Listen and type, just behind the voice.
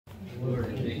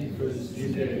this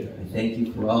new day. I thank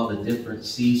you for all the different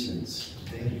seasons.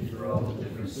 Thank you for all the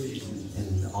different seasons.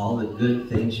 And all the good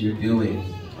things you're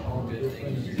doing All good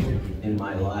things you're doing in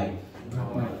my life. in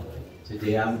my life.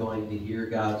 Today I'm going to hear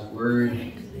God's word.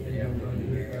 Today I'm going to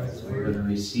hear God's I'm going word. to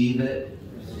receive it,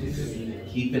 Receive it.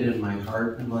 keep it in my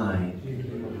heart and mind. Keep it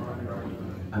in my heart and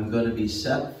mind. I'm going to be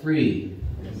set free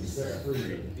And be set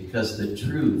free. because the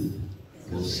truth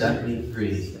will set me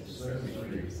free. Set me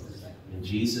free. And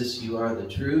Jesus, you are the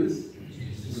truth.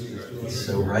 Jesus, you are the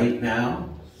So right now,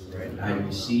 right I now.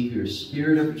 receive your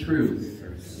spirit of truth.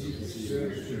 Receive the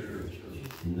spirit of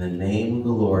truth. In the name of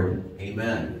the Lord,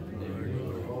 amen.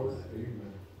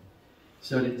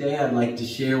 So today I'd like to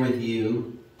share with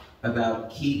you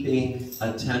about keeping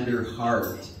a tender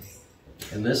heart.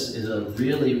 And this is a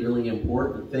really, really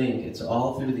important thing. It's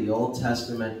all through the Old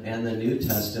Testament and the New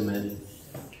Testament.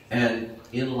 And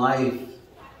in life,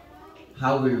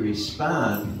 how we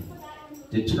respond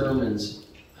determines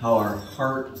how our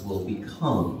heart will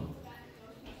become.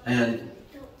 And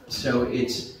so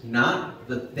it's not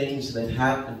the things that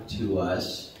happen to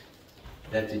us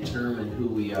that determine who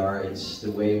we are, it's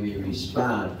the way we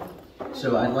respond.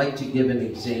 So I'd like to give an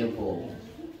example.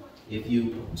 If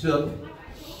you took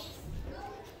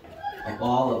a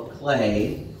ball of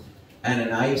clay and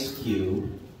an ice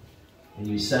cube and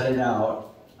you set it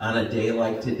out on a day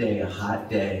like today, a hot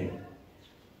day,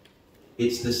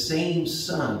 it's the same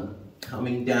sun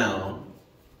coming down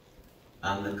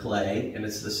on the clay, and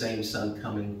it's the same sun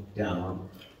coming down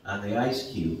on the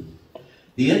ice cube.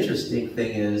 The interesting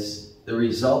thing is the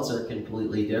results are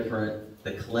completely different.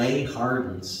 The clay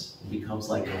hardens and becomes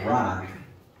like a rock,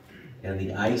 and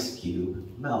the ice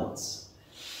cube melts.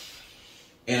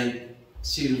 And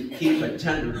to keep a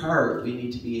tender heart, we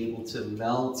need to be able to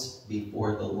melt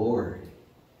before the Lord.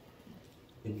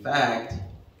 In fact,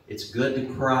 it's good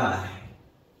to cry.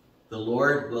 The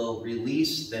Lord will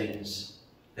release things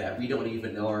that we don't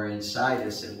even know are inside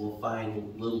us, and we'll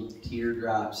find little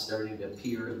teardrops starting to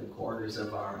appear in the corners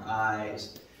of our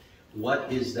eyes.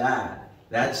 What is that?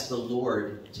 That's the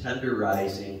Lord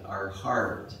tenderizing our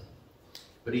heart.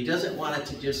 But He doesn't want it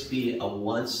to just be a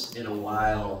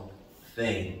once-in-a-while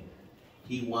thing.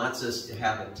 He wants us to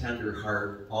have a tender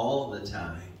heart all the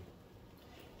time.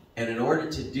 And in order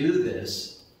to do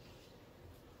this,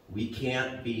 we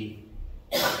can't be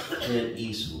Clint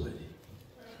Eastwood.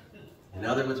 In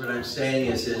other words, what I'm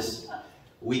saying is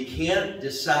we can't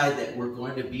decide that we're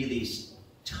going to be these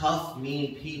tough,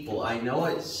 mean people. I know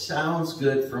it sounds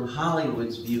good from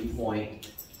Hollywood's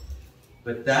viewpoint,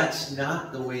 but that's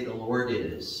not the way the Lord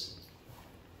is.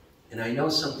 And I know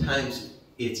sometimes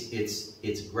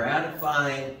it's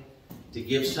gratifying to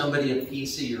give somebody a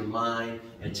piece of your mind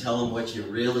and tell them what you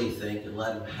really think and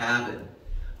let them have it.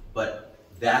 But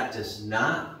that does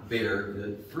not bear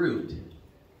good fruit.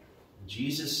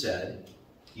 Jesus said,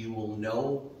 you will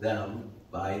know them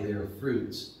by their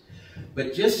fruits.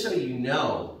 But just so you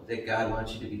know that God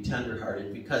wants you to be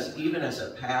tenderhearted, because even as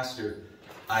a pastor,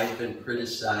 I've been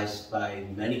criticized by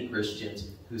many Christians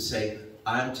who say,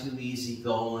 I'm too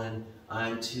easygoing,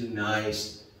 I'm too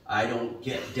nice, I don't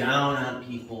get down on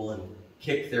people and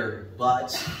kick their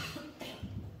butts.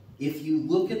 If you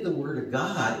look at the Word of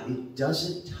God, it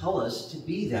doesn't tell us to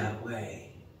be that way.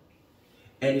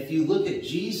 And if you look at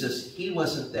Jesus, He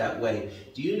wasn't that way.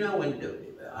 Do you know when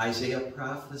Isaiah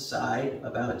prophesied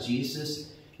about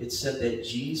Jesus, it said that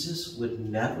Jesus would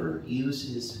never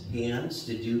use His hands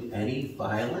to do any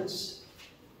violence?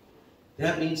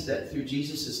 That means that through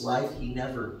Jesus' life, He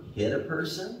never hit a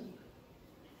person.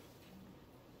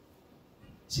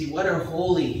 See, what are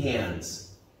holy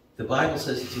hands? The Bible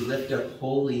says to lift up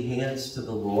holy hands to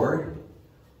the Lord.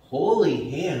 Holy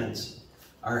hands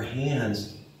are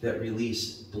hands that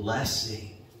release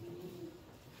blessing.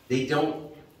 They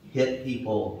don't hit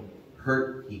people,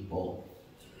 hurt people.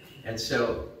 And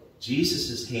so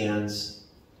Jesus' hands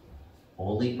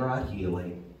only brought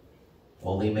healing,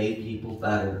 only made people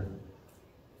better.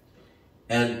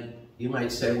 And you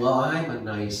might say, well, I'm a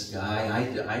nice guy.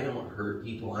 I don't hurt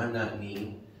people. I'm not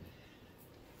mean.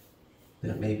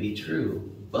 That may be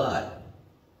true, but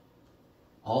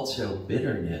also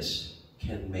bitterness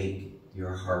can make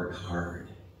your heart hard.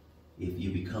 If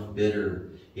you become bitter,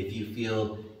 if you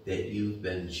feel that you've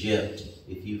been gypped,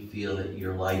 if you feel that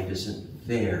your life isn't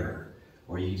fair,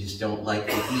 or you just don't like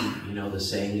the heat, you know the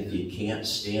saying, if you can't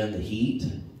stand the heat.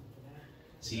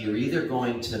 So you're either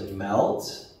going to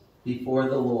melt before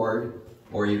the Lord,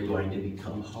 or you're going to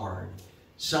become hard.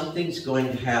 Something's going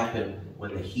to happen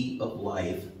when the heat of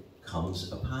life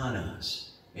comes upon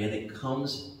us. And it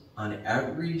comes on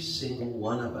every single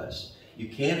one of us. You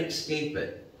can't escape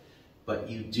it. but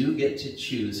you do get to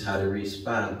choose how to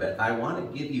respond. But I want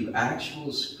to give you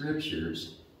actual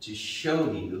scriptures to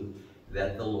show you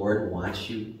that the Lord wants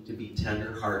you to be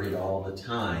tender-hearted all the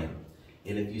time.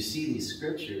 And if you see these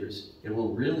scriptures, it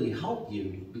will really help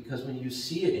you, because when you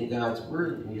see it in God's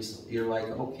word, you're like,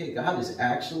 okay, God is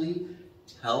actually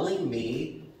telling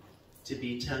me to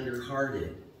be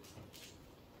tender-hearted.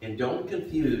 And don't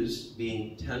confuse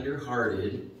being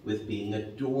tender-hearted with being a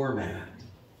doormat,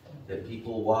 that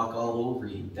people walk all over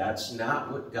you. That's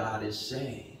not what God is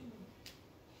saying.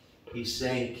 He's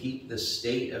saying keep the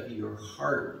state of your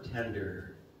heart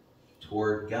tender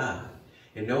toward God.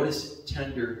 And notice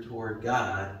tender toward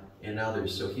God and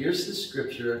others. So here's the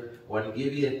scripture. I want to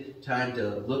give you time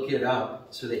to look it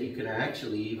up so that you can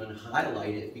actually even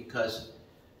highlight it, because,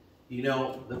 you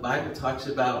know, the Bible talks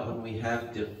about when we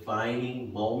have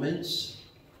defining moments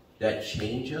that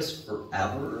change us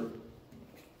forever.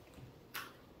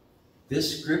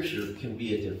 This scripture can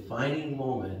be a defining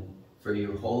moment for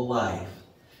your whole life.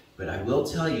 But I will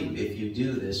tell you, if you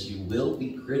do this, you will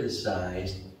be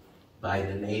criticized by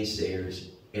the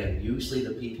naysayers. And usually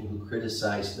the people who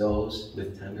criticize those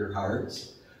with tender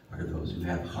hearts are those who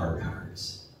have hard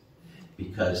hearts.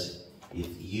 Because if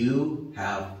you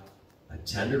have a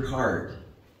tender heart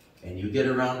and you get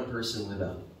around a person with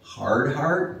a hard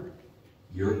heart,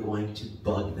 you're going to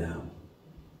bug them.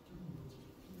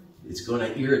 It's going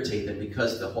to irritate them,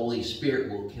 because the Holy Spirit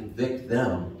will convict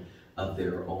them of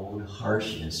their own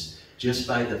harshness just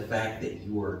by the fact that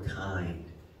you are kind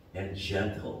and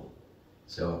gentle.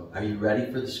 So, are you ready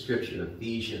for the scripture?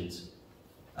 Ephesians,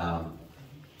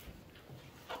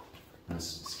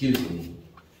 Ephesians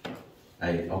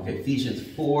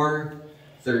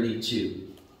 4:32.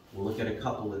 We'll look at a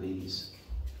couple of these.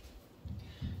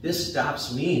 This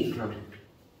stops me from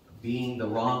being the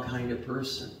wrong kind of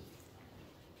person.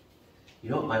 You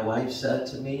know what my wife said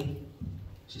to me?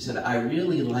 She said, I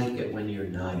really like it when you're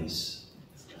nice.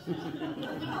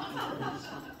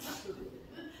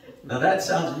 Now that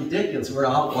sounds ridiculous.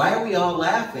 Why are we all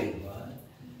laughing?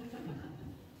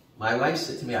 My wife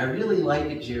said to me, I really like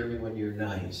it, Jeremy, when you're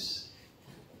nice.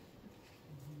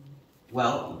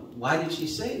 Well, why did she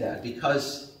say that?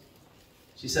 Because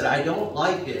she said, I don't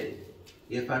like it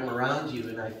if I'm around you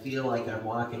and I feel like I'm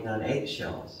walking on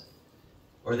eggshells,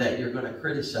 or that you're going to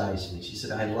criticize me. She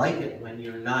said, I like it when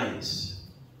you're nice.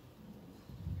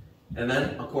 And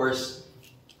then, of course,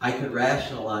 I could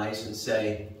rationalize and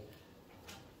say,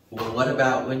 well, what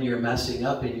about when you're messing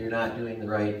up and you're not doing the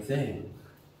right thing?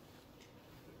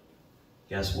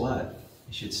 Guess what?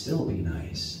 You should still be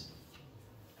nice.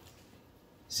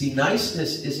 See,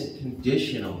 niceness isn't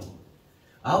conditional.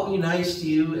 I'll be nice to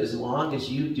you as long as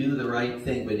you do the right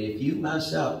thing. But if you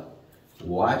mess up,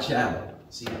 watch out.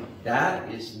 See,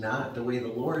 that is not the way the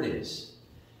Lord is.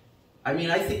 I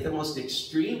mean, I think the most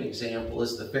extreme example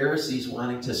is the Pharisees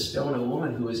wanting to stone a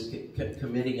woman who was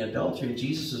committing adultery. And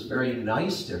Jesus was very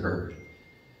nice to her.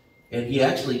 And he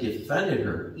actually defended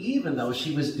her, even though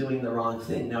she was doing the wrong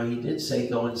thing. Now, he did say,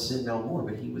 go and sin no more,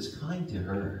 but he was kind to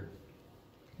her.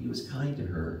 He was kind to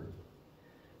her.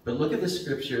 But look at the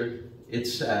scripture. It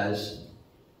says,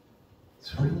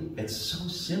 it's so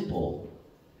simple.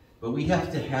 But we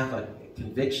have to have a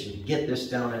conviction to get this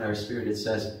down in our spirit. It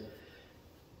says,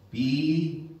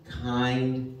 be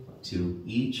kind to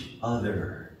each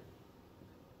other,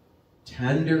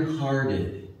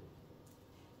 tender-hearted,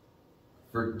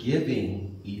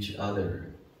 forgiving each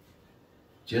other,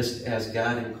 just as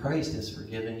God in Christ has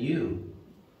forgiven you.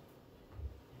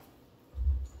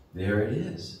 There it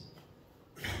is.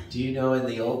 Do you know in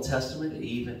the Old Testament it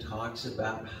even talks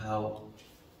about how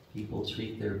people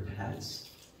treat their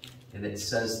pets? And it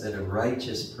says that a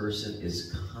righteous person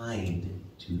is kind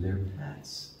to their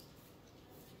pets.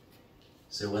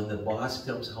 So when the boss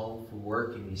comes home from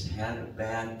work and he's had a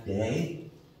bad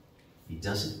day, he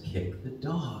doesn't kick the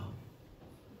dog.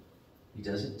 He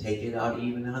doesn't take it out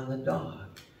even on the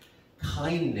dog.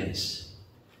 Kindness.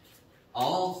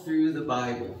 All through the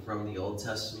Bible, from the Old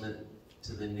Testament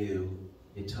to the New,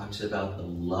 it talks about the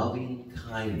loving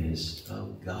kindness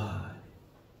of God.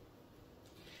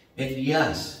 And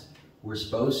yes, we're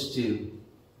supposed to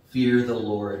fear the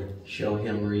Lord, show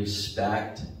him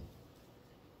respect.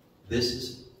 This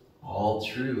is all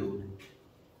true,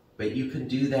 but you can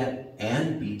do that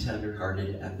and be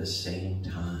tenderhearted at the same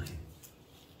time.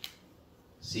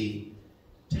 See,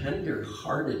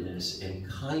 tenderheartedness and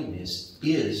kindness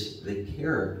is the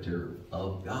character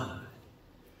of God.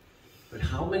 But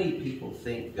how many people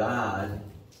think God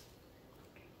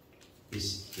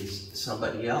is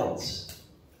somebody else?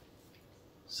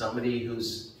 Somebody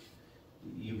who's,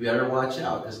 you better watch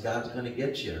out because God's going to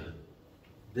get you.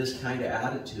 this kind of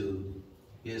attitude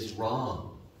is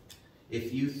wrong.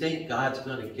 If you think God's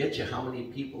going to get you, how many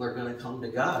people are going to come to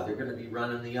God? They're going to be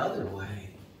running the other way.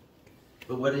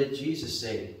 But what did Jesus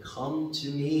say? Come to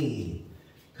me.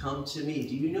 Come to me.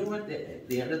 Do you know what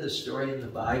the end of the story in the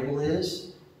Bible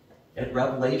is? At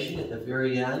Revelation, at the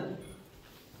very end?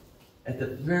 At the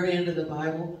very end of the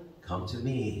Bible, come to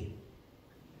me.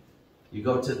 You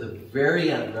go to the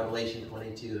very end, Revelation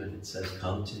 22, and it says,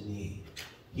 come to me.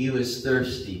 He who is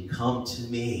thirsty, come to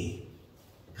me.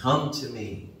 Come to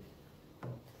me.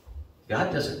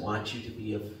 God doesn't want you to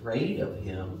be afraid of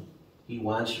him. He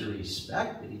wants your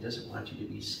respect, but he doesn't want you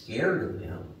to be scared of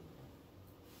him.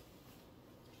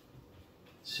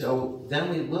 So then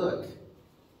we look,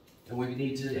 and we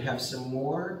need to have some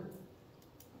more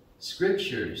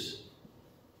scriptures.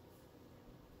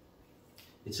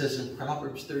 It says in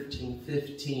Proverbs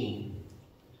 13:15,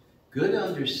 good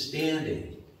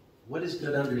understanding. What is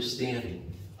good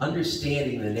understanding?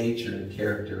 Understanding the nature and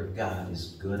character of God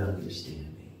is good understanding.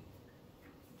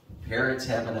 Parents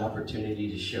have an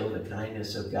opportunity to show the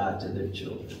kindness of God to their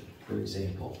children, for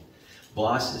example.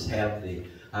 Bosses have the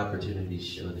opportunity to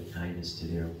show the kindness to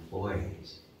their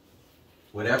employees.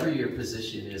 Whatever your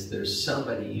position is, there's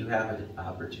somebody you have an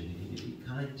opportunity to be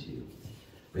kind to.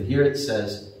 But here it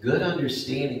says, good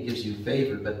understanding gives you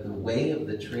favor, but the way of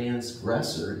the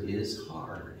transgressor is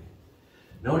hard.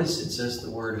 Notice it says the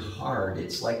word hard.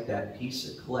 It's like that piece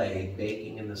of clay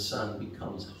baking in the sun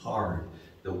becomes hard.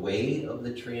 The way of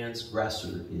the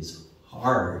transgressor is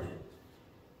hard.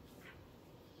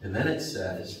 And then it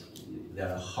says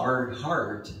that a hard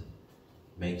heart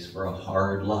makes for a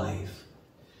hard life.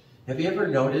 Have you ever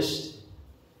noticed,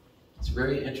 it's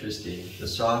very interesting, the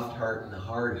soft heart and the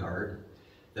hard heart,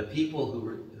 the people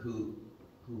who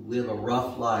live a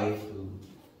rough life, who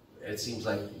it seems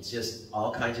like it's just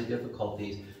all kinds of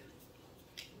difficulties,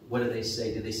 what do they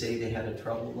say? Do they say they had a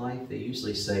troubled life? They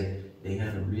usually say they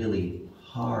had a really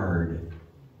hard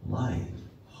life.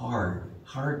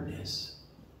 Hardness.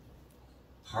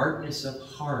 Hardness of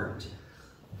heart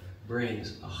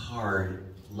brings a hard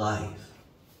life.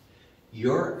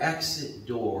 Your exit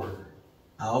door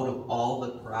out of all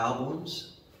the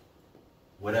problems,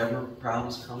 whatever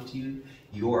problems come to you,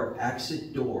 your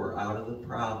exit door out of the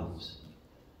problems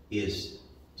is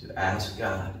to ask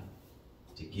God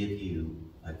to give you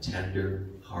a tender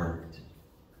heart.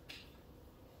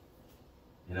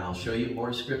 And I'll show you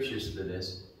more scriptures for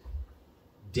this.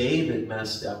 David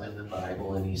messed up in the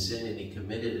Bible, and he sinned and he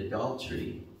committed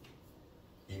adultery.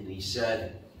 And he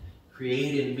said,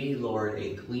 create in me, Lord,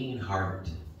 a clean heart.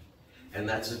 And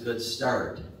that's a good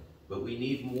start. But we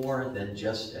need more than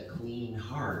just a clean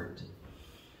heart.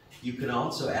 You can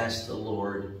also ask the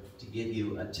Lord to give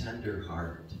you a tender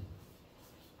heart,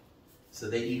 so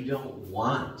that you don't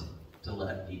want to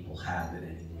let people have it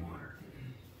anymore.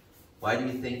 Why do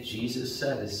you think Jesus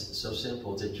said it's so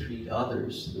simple to treat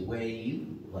others the way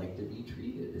you like to be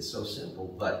treated? It's so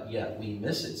simple, but yet we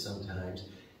miss it sometimes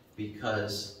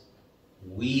because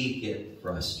we get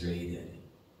frustrated.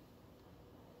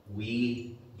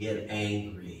 We get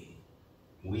angry.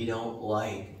 We don't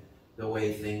like the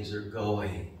way things are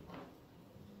going.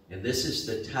 And this is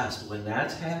the test. When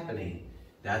that's happening,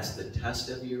 that's the test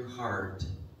of your heart.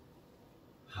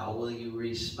 How will you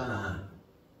respond?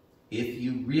 If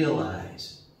you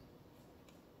realize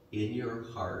in your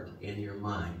heart, in your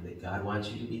mind, that God wants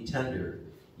you to be tender,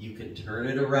 you can turn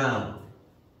it around.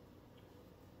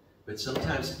 But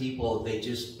sometimes people, they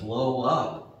just blow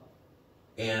up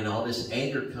and all this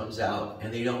anger comes out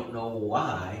and they don't know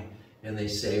why, and they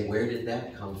say, where did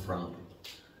that come from?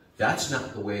 That's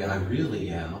not the way I really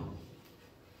am.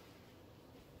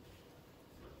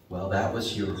 Well, that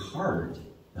was your heart,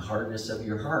 the hardness of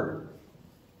your heart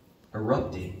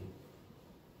erupting.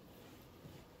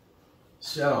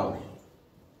 So,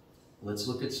 let's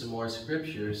look at some more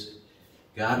scriptures.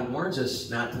 God warns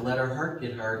us not to let our heart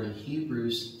get hard. In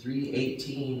Hebrews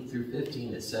 3:18 through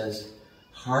 15, it says,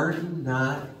 harden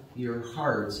not your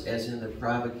hearts as in the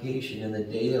provocation in the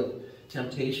day of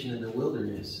temptation in the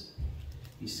wilderness.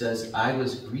 He says, I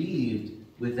was grieved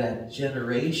with that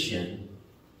generation.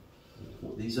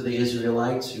 These are the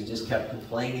Israelites who just kept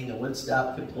complaining and wouldn't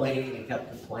stop complaining and kept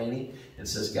complaining. And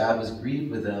says God was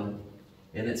grieved with them.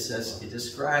 And it says, it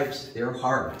describes their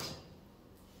heart.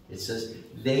 It says,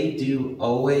 they do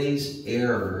always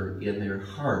err in their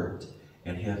heart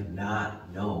and have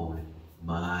not known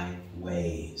my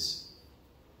ways.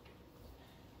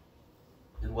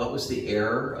 And what was the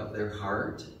error of their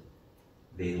heart?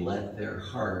 They let their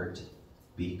heart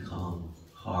become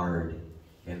hard,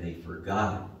 and they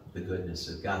forgot the goodness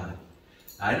of God.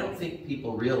 I don't think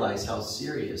people realize how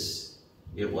serious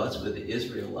It was with the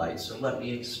Israelites. So let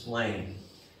me explain.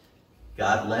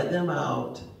 God led them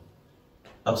out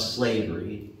of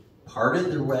slavery,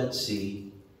 parted the Red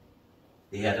Sea.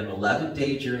 They had an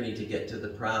 11-day journey to get to the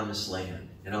Promised Land.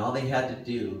 And all they had to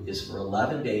do is for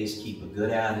 11 days keep a good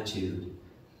attitude.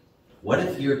 What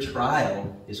if your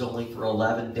trial is only for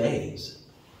 11 days?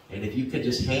 And if you could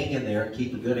just hang in there and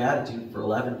keep a good attitude for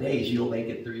 11 days, you'll make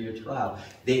it through your trial.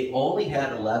 They only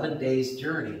had 11 days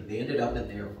journey. They ended up in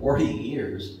there 40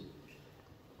 years.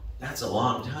 That's a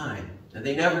long time. And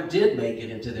they never did make it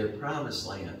into their Promised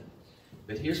Land.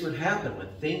 But here's what happened when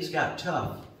things got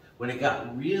tough. When it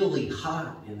got really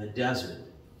hot in the desert,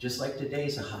 just like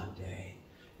today's a hot day,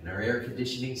 and our air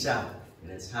conditioning's out,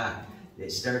 and it's hot, they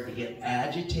started to get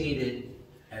agitated,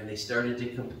 and they started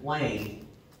to complain.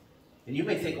 And you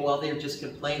may think, well, they're just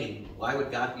complaining. Why would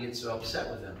God be so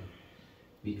upset with them?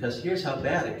 Because here's how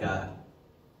bad it got.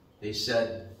 They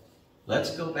said,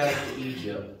 let's go back to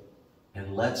Egypt,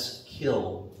 and let's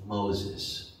kill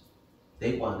Moses.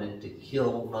 They wanted to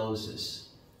kill Moses.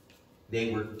 They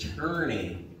were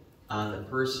turning on the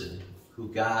person who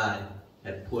God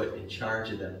had put in charge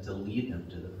of them to lead them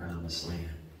to the Promised Land.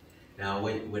 Now,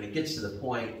 when it gets to the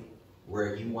point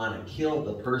where you want to kill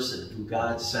the person who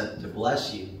God sent to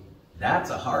bless you, that's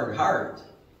a hard heart.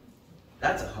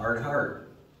 That's a hard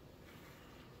heart.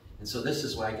 And so this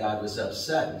is why God was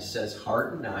upset. He says,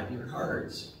 harden not your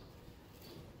hearts.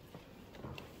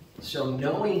 So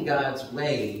knowing God's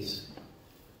ways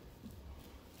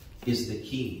is the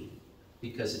key.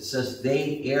 Because it says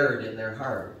they erred in their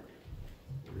heart.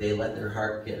 They let their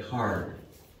heart get hard.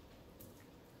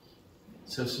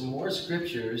 So some more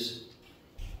scriptures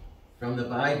from the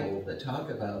Bible that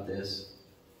talk about this.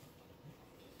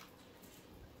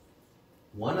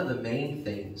 One of the main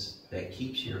things that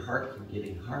keeps your heart from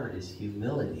getting hard is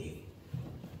humility.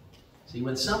 See,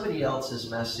 when somebody else is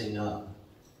messing up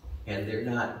and they're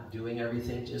not doing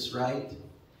everything just right,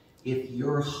 if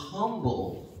you're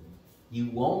humble,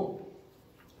 you won't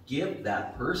give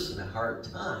that person a hard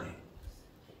time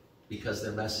because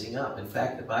they're messing up. In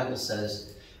fact, the Bible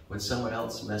says when someone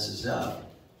else messes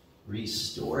up,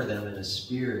 restore them in a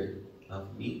spirit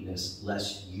of meekness,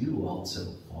 lest you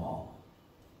also fall.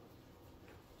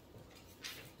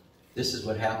 This is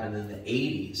what happened in the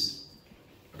 80s.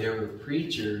 There were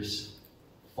preachers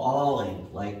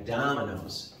falling like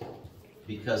dominoes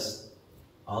because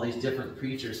all these different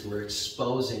preachers were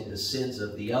exposing the sins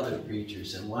of the other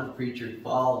preachers. And one preacher would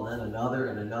fall, and then another,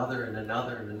 and another, and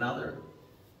another, and another.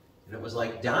 And it was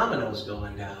like dominoes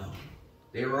going down.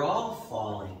 They were all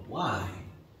falling. Why?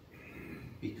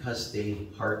 Because they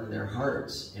hardened their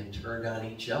hearts and turned on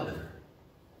each other.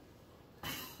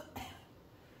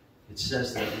 It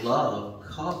says that love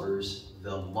covers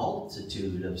the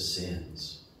multitude of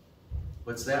sins.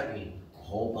 What's that mean? A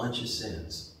whole bunch of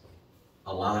sins.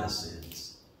 A lot of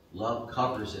sins. Love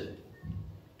covers it.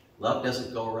 Love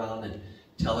doesn't go around and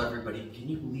tell everybody, can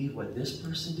you believe what this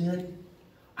person did?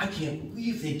 I can't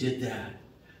believe they did that.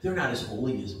 They're not as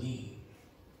holy as me.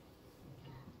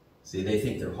 See, they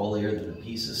think they're holier than a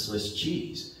piece of Swiss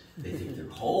cheese. They think they're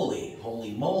holy,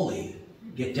 holy moly.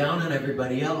 Get down on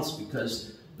everybody else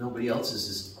because nobody else is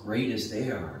as great as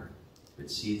they are. But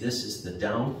see, this is the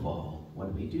downfall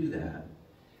when we do that.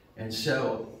 And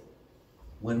so,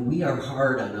 when we are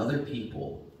hard on other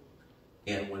people,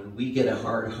 and when we get a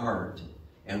hard heart,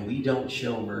 and we don't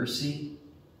show mercy,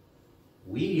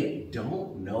 we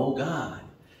don't know God.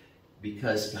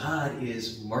 Because God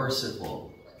is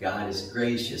merciful. God is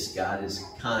gracious. God is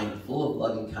kind, full of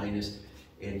loving kindness.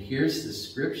 And here's the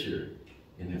scripture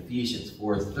in Ephesians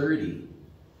 4:30.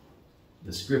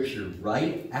 The scripture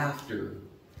right after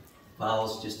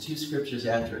follows just two scriptures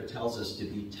after. It tells us to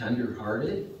be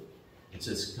tender-hearted. It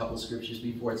says a couple scriptures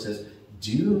before. It says,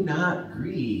 do not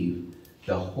grieve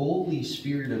the Holy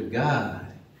Spirit of God,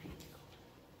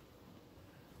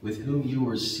 with whom you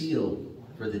were sealed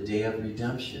for the day of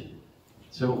redemption.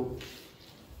 So,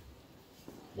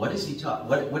 what is he talking?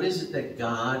 What is it that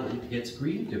God gets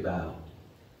grieved about?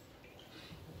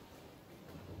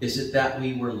 Is it that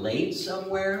we were late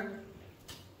somewhere?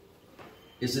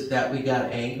 Is it that we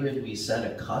got angry and we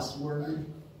said a cuss word?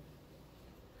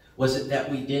 Was it that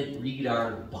we didn't read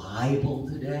our Bible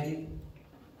today?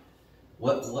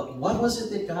 What was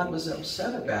it that God was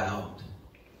upset about?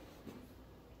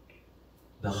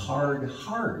 The hard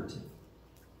heart.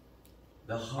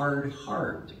 The hard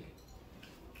heart.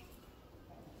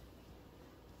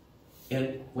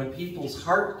 And when people's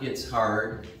heart gets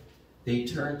hard, they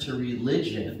turn to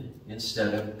religion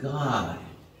instead of God.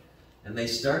 And they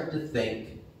start to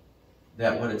think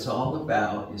that what it's all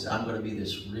about is I'm going to be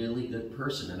this really good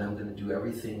person and I'm going to do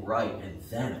everything right and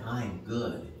then I'm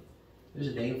good. There's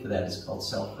a name for that. It's called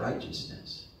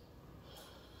self-righteousness.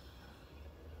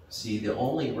 See, the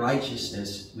only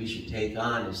righteousness we should take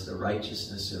on is the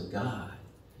righteousness of God.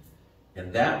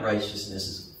 And that righteousness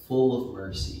is full of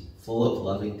mercy, full of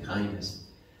loving kindness.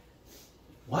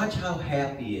 Watch how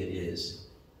happy it is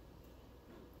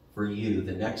for you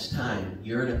the next time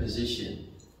you're in a position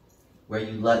where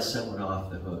you let someone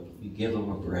off the hook. You give them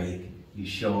a break. You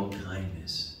show them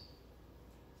kindness.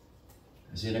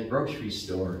 I was in a grocery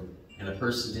store and a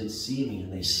person didn't see me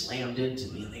and they slammed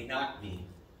into me and they knocked me,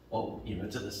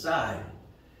 to the side.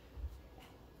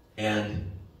 And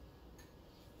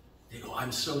they go,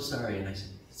 "I'm so sorry." And I said,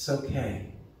 "It's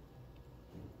okay."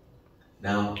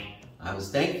 Now, I was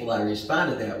thankful I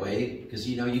responded that way because,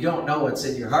 you don't know what's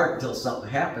in your heart until something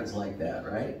happens like that,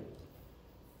 right?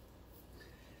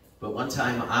 But one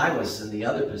time I was in the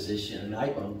other position and I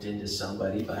bumped into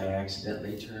somebody by accident.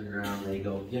 They turned around and they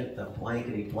go, "Get the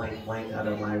blankety blank blank out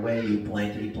of my way, you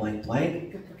blankety blank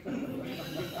blank."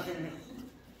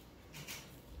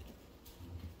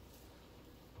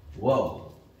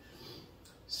 Whoa.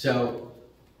 So,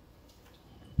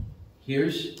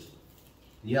 here's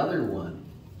the other one.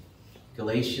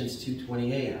 Galatians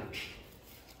 2:28.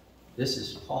 This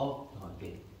is Paul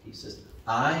talking. He says,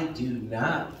 "I do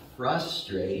not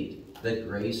frustrate the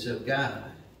grace of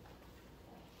God."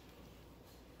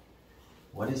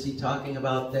 What is he talking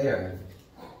about there?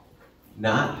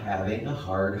 Not having a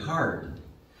hard heart.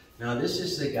 Now, this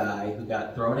is the guy who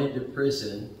got thrown into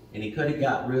prison, and he could have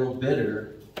got real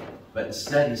bitter, but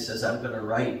instead he says, I'm going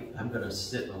to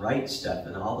sit and write stuff.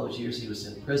 And all those years he was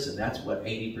in prison, that's what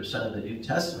 80% of the New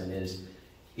Testament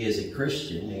is a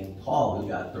Christian named Paul who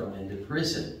got thrown into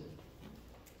prison.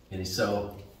 And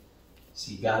so,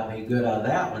 see, God made good out of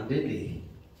that one, didn't he?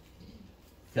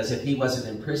 Because if he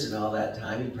wasn't in prison all that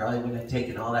time, he probably wouldn't have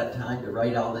taken all that time to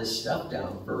write all this stuff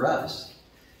down for us.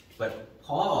 But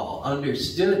Paul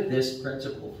understood this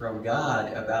principle from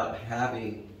God about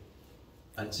having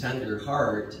a tender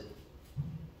heart,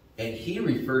 and he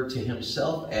referred to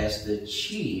himself as the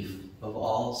chief of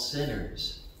all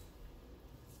sinners.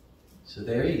 So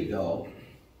there you go.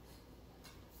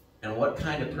 And what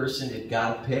kind of person did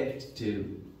God pick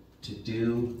to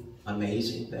do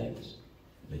amazing things?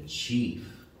 The chief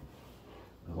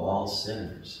of all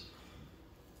sinners.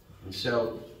 And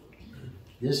so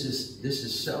this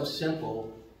is so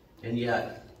simple, and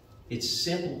yet it's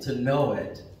simple to know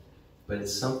it, but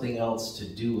it's something else to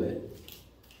do it.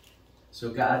 So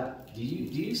God, do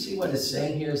you see what it's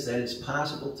saying here? Is that it's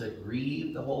possible to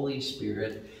grieve the Holy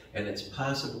Spirit, and it's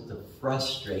possible to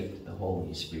frustrate the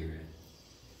Holy Spirit.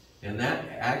 And that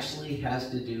actually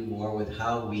has to do more with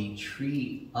how we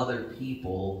treat other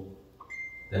people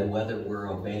than whether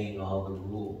we're obeying all the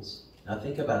rules. Now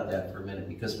think about that for a minute,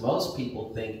 because most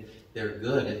people think they're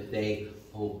good if they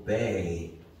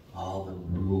obey all the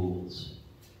rules.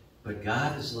 But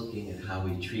God is looking at how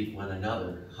we treat one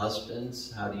another.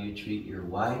 Husbands, how do you treat your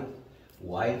wife?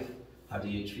 Wife, how do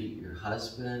you treat your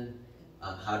husband?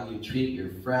 How do you treat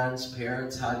your friends?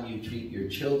 Parents, how do you treat your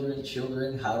children?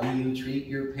 Children, how do you treat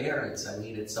your parents? I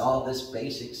mean, it's all this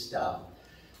basic stuff.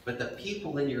 But the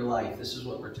people in your life, this is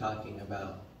what we're talking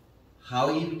about. How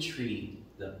you treat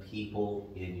the people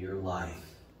in your life.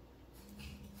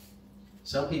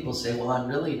 Some people say, well, I'm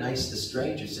really nice to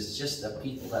strangers. It's just the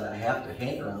people that I have to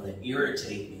hang around that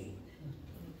irritate me.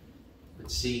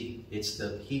 But see, it's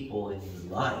the people in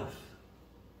your life.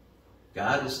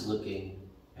 God is looking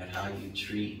at how you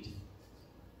treat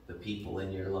the people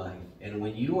in your life. And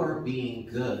when you are being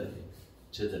good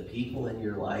to the people in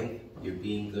your life, you're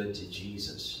being good to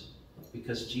Jesus.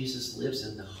 Because Jesus lives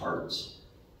in the hearts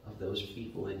of those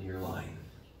people in your life.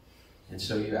 And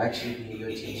so you're actually being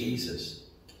good to Jesus.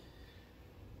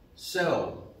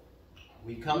 So,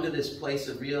 we come to this place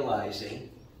of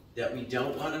realizing that we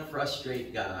don't want to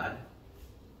frustrate God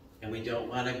and we don't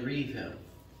want to grieve Him.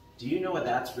 Do you know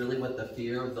that's really what the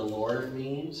fear of the Lord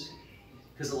means?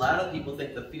 Because a lot of people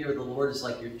think the fear of the Lord is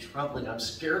like you're trembling. I'm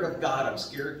scared of God. I'm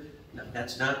scared. No,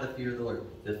 that's not the fear of the Lord.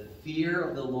 The fear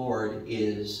of the Lord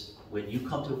is when you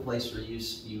come to a place where you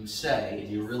say, and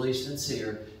you're really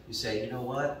sincere, you say, you know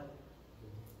what?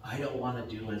 I don't want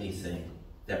to do anything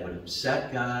that would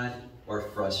upset God or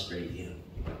frustrate Him.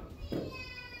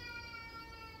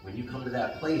 When you come to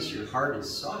that place, your heart is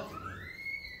softening.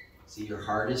 See, your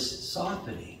heart is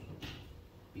softening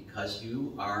because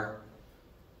you are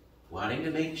wanting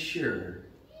to make sure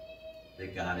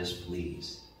that God is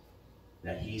pleased,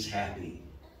 that He's happy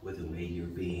with the way you're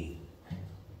being.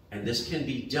 And this can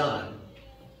be done.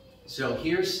 So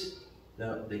here's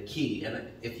the key. And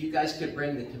if you guys could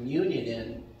bring the communion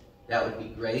in, that would be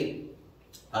great.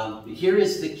 Here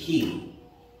is the key.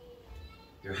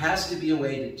 There has to be a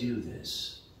way to do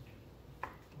this.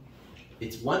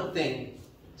 It's one thing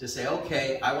to say,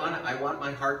 okay, I want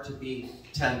my heart to be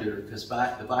tender, because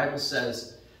the Bible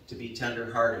says to be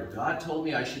tender-hearted. God told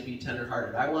me I should be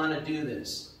tender-hearted. I want to do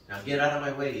this. Now get out of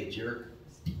my way, you jerk.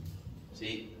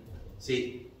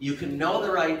 See, you can know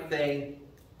the right thing,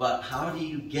 but how do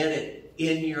you get it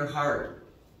in your heart?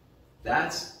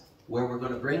 That's where we're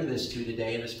going to bring this to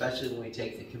today, and especially when we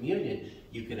take the communion.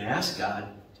 You can ask God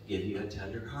to give you a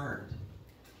tender heart.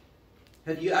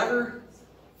 Have you ever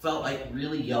felt like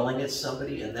really yelling at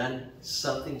somebody and then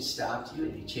something stopped you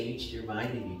and you changed your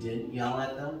mind and you didn't yell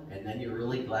at them and then you're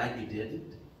really glad you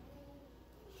didn't?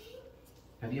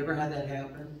 Have you ever had that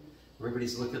happen?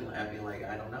 Everybody's looking at me like,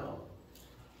 I don't know.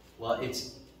 Well,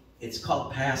 it's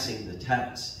called passing the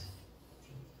test.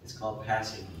 It's called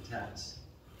passing the test.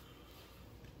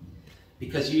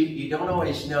 Because you don't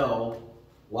always know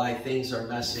why things are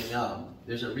messing up.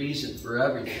 There's a reason for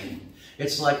everything.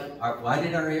 It's like, why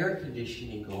did our air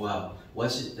conditioning go out?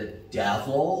 Was it the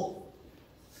devil?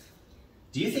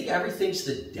 Do you think everything's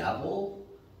the devil?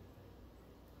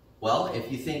 Well,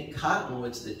 if you think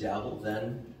cottonwood's the devil,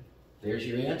 then there's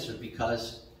your answer,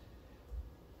 because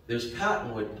there's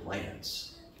cottonwood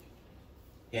plants,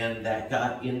 and that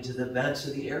got into the vents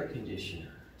of the air conditioner.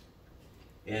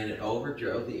 And it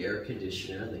overdrove the air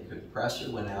conditioner, and the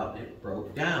compressor went out and it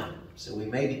broke down. So we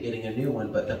may be getting a new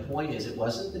one, but the point is, it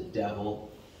wasn't the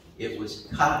devil, it was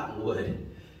cottonwood.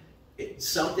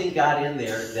 Something got in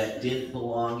there that didn't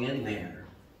belong in there.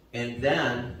 And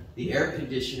then the air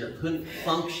conditioner couldn't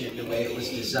function the way it was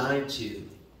designed to.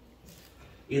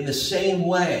 In the same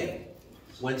way,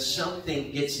 when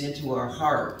something gets into our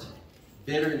heart,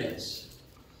 bitterness,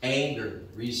 anger,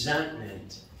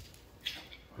 resentment,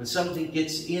 when something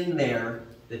gets in there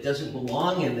that doesn't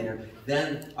belong in there,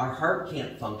 then our heart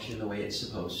can't function the way it's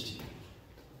supposed to.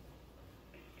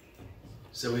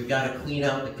 So we've got to clean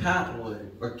out the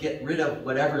cottonwood or get rid of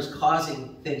whatever's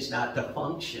causing things not to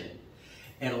function.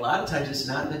 And a lot of times it's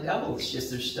not the devil, it's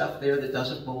just there's stuff there that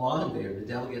doesn't belong there. The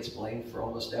devil gets blamed for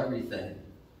almost everything.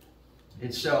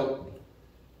 And so,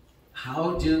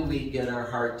 how do we get our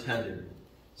heart tender?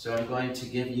 So I'm going to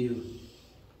give you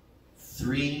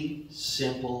 3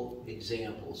 simple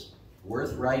examples,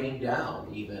 worth writing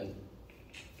down even.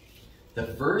 The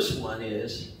first one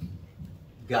is,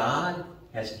 God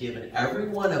has given every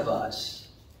one of us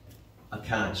a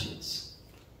conscience.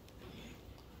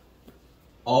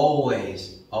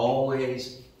 Always,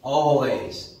 always,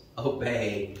 always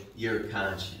obey your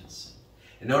conscience.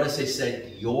 And notice they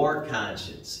said your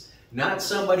conscience, not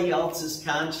somebody else's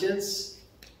conscience,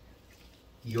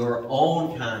 your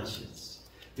own conscience.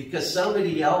 Because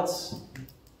somebody else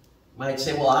might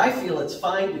say, well, I feel it's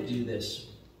fine to do this,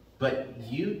 but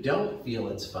you don't feel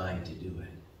it's fine to do it.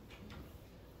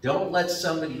 Don't let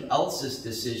somebody else's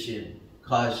decision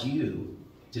cause you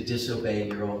to disobey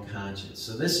your own conscience.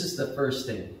 So this is the first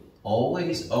thing.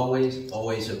 Always, always,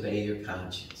 always obey your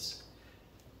conscience.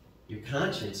 Your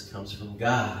conscience comes from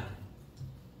God.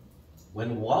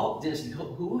 When Walt Disney,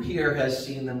 who here has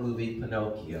seen the movie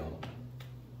Pinocchio?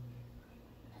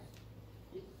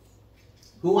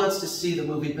 Who wants to see the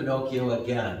movie Pinocchio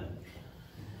again?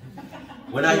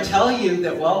 When I tell you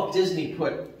that Walt Disney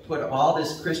put all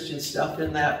this Christian stuff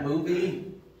in that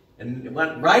movie, and it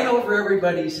went right over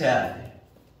everybody's head.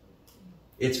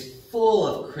 It's full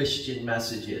of Christian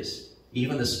messages.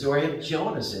 Even the story of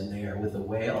Jonah's in there with the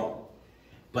whale.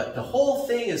 But the whole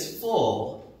thing is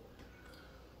full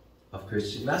of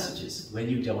Christian messages. When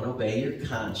you don't obey your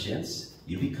conscience,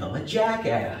 you become a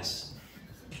jackass.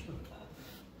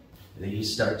 And then you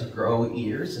start to grow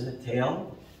ears and a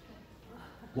tail.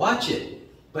 Watch it.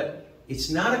 But it's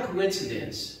not a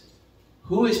coincidence.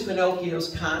 Who is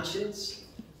Pinocchio's conscience?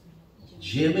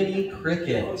 Jiminy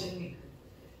Cricket.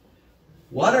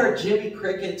 What are Jimmy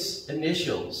Cricket's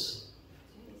initials?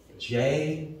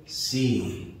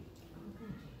 J.C.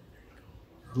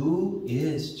 Who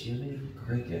is Jiminy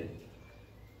Cricket?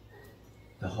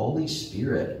 The Holy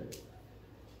Spirit.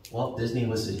 Walt Disney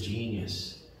was a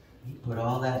genius. He put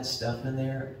all that stuff in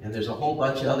there, and there's a whole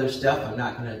bunch of other stuff. I'm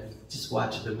not going to just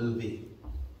watch the movie.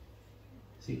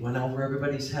 See, it went over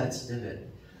everybody's heads, didn't it?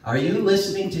 Are you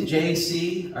listening to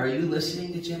JC? Are you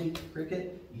listening to Jimmy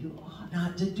Cricket? You ought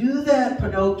not to do that,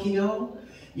 Pinocchio.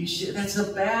 You should. That's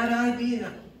a bad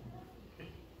idea.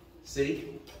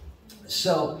 See?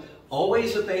 So,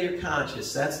 always obey your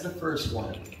conscience. That's the first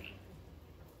one.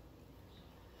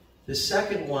 The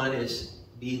second one is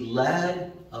be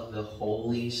led of the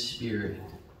Holy Spirit.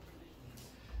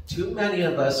 Too many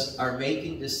of us are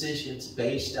making decisions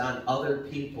based on other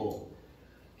people.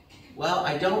 Well,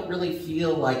 I don't really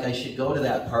feel like I should go to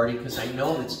that party because I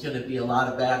know it's going to be a lot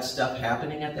of bad stuff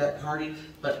happening at that party,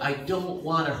 but I don't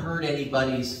want to hurt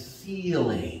anybody's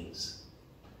feelings.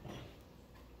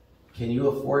 Can you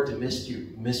afford to miss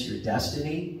your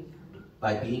destiny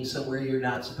by being somewhere you're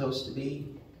not supposed to be?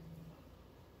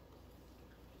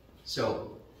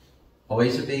 So,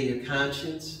 always obey your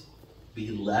conscience, be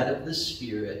led of the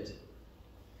Spirit.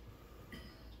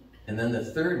 And then the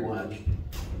third one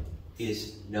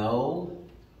is know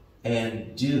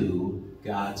and do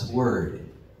God's Word.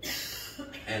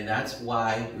 And that's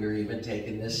why we're even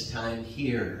taking this time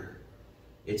here.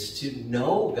 It's to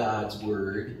know God's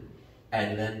Word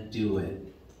and then do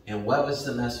it. And what was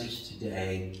the message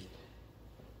today?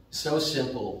 So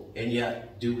simple, and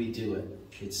yet do we do it?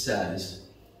 It says,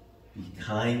 be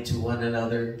kind to one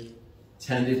another,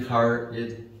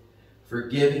 tender-hearted,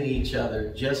 forgiving each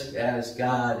other, just as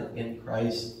God in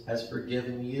Christ has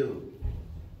forgiven you.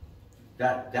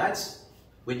 That's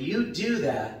when you do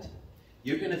that,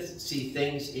 you're going to see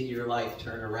things in your life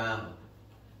turn around.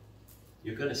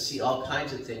 You're going to see all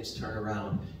kinds of things turn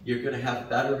around. You're going to have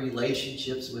better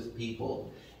relationships with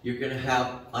people. You're going to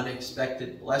have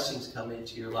unexpected blessings come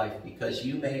into your life because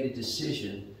you made a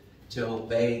decision to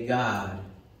obey God.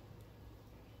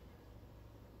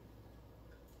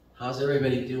 How's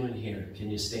everybody doing here?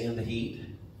 Can you stand the heat?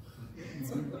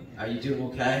 Are you doing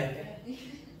okay?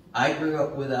 I grew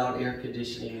up without air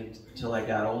conditioning until I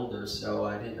got older, so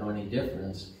I didn't know any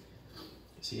difference.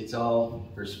 See, it's all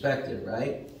perspective,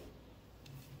 right?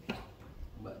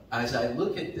 But as I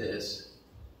look at this,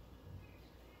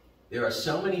 there are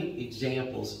so many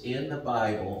examples in the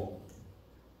Bible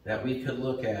that we could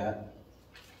look at.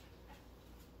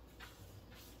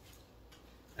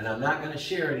 And I'm not going to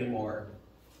share anymore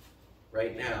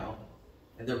right now.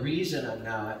 And the reason I'm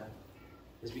not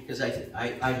is because I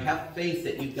have faith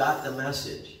that you got the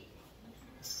message.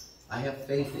 I have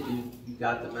faith that you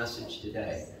got the message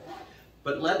today.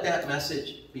 But let that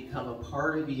message become a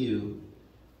part of you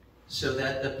so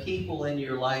that the people in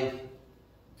your life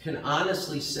can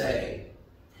honestly say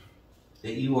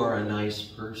that you are a nice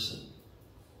person,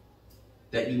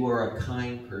 that you are a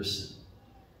kind person,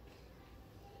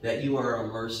 that you are a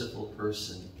merciful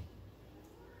person.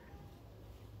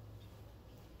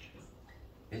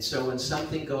 And so when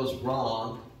something goes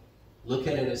wrong, look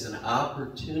at it as an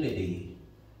opportunity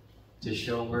to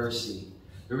show mercy.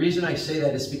 The reason I say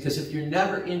that is because if you're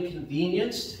never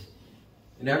inconvenienced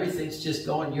and everything's just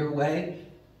going your way,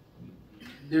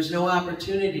 there's no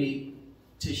opportunity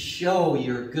to show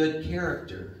your good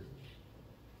character.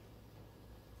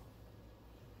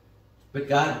 But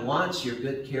God wants your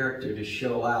good character to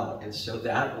show out, and so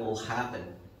that will happen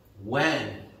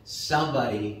when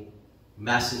somebody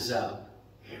messes up.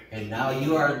 And now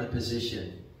you are in the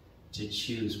position to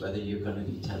choose whether you're going to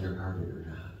be tender-hearted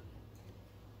or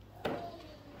not.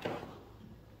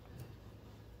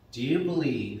 Do you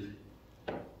believe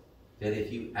that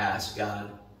if you ask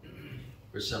God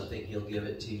for something, He'll give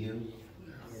it to you?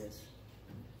 Yes.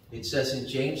 It says in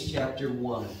James chapter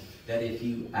 1 that if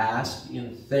you ask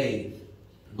in faith,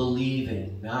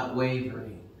 believing, not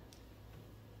wavering,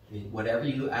 whatever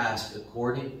you ask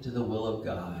according to the will of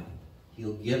God,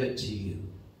 He'll give it to you.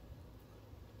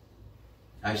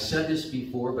 I've said this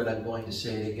before, but I'm going to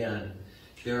say it again.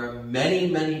 There are many,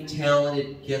 many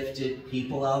talented, gifted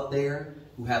people out there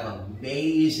who have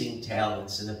amazing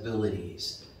talents and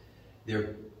abilities.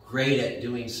 They're great at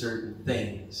doing certain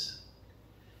things.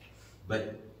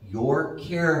 But your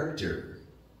character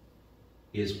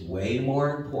is way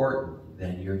more important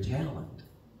than your talent.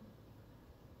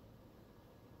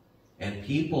 And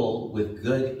people with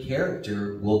good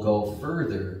character will go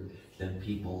further than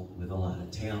people with a lot of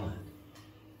talent.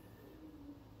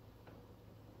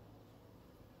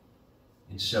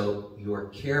 And so your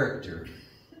character,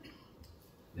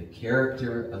 the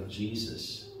character of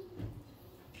Jesus.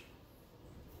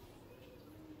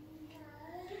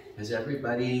 Has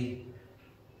everybody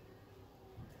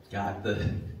got the...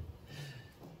 Do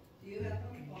you have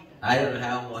one? I don't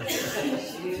have one.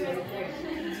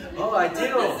 Oh, I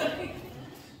do.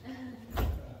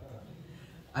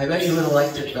 I bet you would have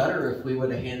liked it better if we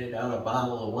would have handed out a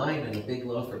bottle of wine and a big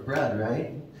loaf of bread,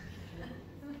 right?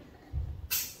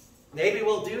 Maybe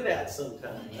we'll do that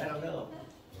sometime. I don't know.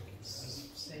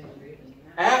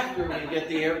 After we get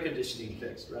the air conditioning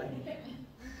fixed, right?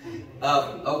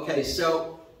 Okay,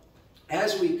 so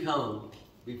as we come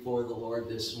before the Lord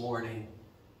this morning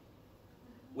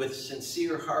with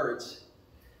sincere hearts,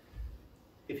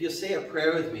 if you'll say a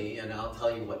prayer with me, and I'll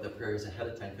tell you what the prayer is ahead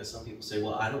of time, because some people say,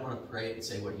 well, I don't want to pray and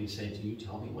say what you say. Do you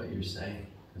tell me what you're saying?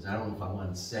 Because I don't know if I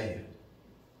want to say it.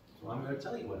 So I'm going to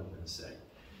tell you what I'm going to say.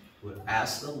 We'll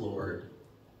ask the Lord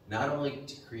not only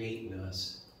to create in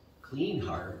us clean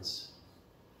hearts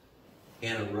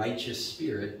and a righteous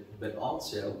spirit, but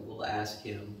also we'll ask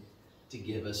him to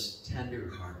give us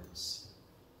tender hearts.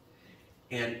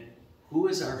 And who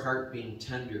is our heart being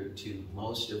tender to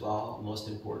most of all, most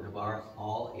important of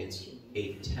all? It's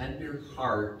a tender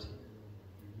heart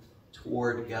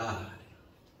toward God.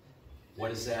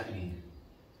 What does that mean?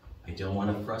 I don't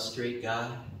want to frustrate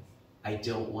God. I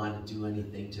don't want to do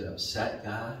anything to upset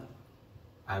God.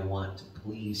 I want to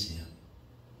please him.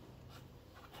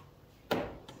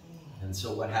 And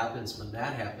so what happens when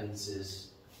that happens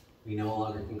is we no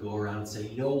longer can go around and say,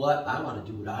 you know what? I want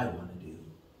to do what I want to do.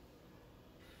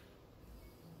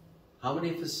 How many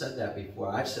of us said that before?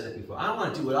 I've said it before. I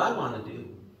want to do what I want to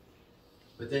do.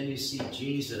 But then you see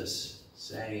Jesus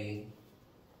saying,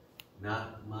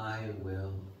 not my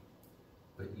will,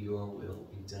 but your will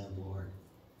be done, Lord.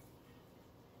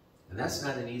 And that's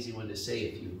not an easy one to say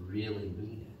if you really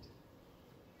mean it.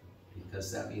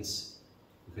 Because that means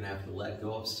you're going to have to let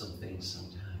go of some things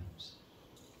sometimes.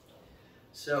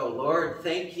 So, Lord,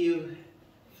 thank you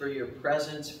for your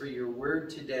presence, for your word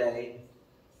today.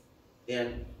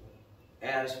 And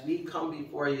as we come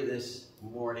before you this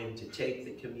morning to take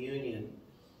the communion,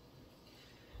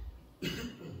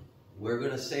 we're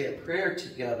going to say a prayer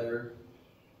together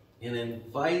and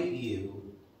invite you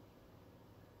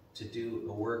to do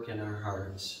a work in our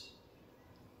hearts.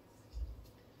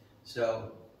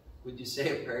 So, would you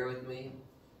say a prayer with me?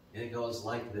 And it goes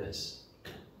like this.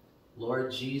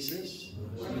 Lord Jesus,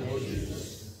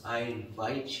 I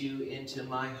invite you into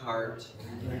my heart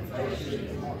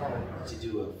to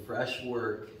do a fresh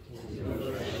work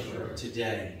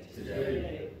today.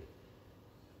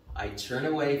 I turn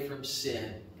away from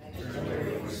sin.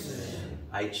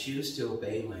 I choose to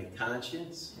obey my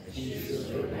conscience.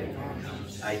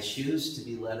 I choose to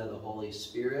be led of the Holy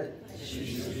Spirit.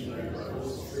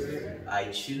 I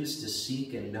choose to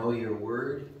seek and know your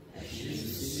word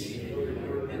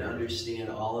and understand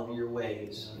all of your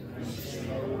ways.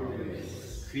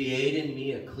 Create in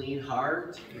me a clean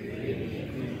heart.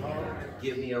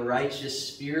 Give me a righteous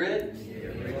spirit.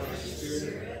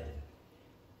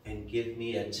 And give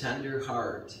me a tender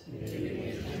heart.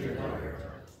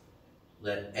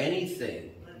 Let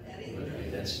anything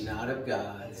that's not of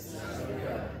God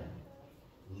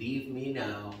leave me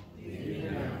now.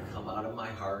 Come out of my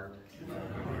heart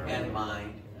and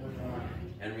mind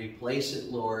and replace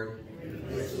it, Lord,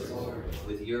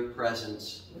 with your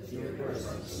presence,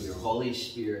 your Holy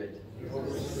Spirit.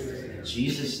 In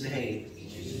Jesus' name,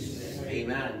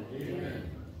 amen.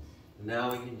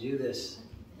 Now we can do this.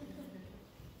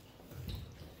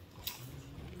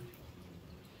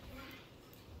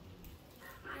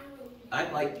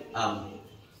 I'd like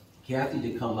Kathy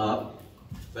to come up,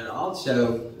 but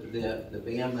also the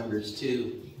band members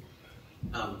too,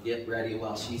 get ready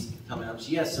while she's coming up.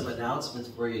 She has some announcements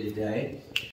for you today.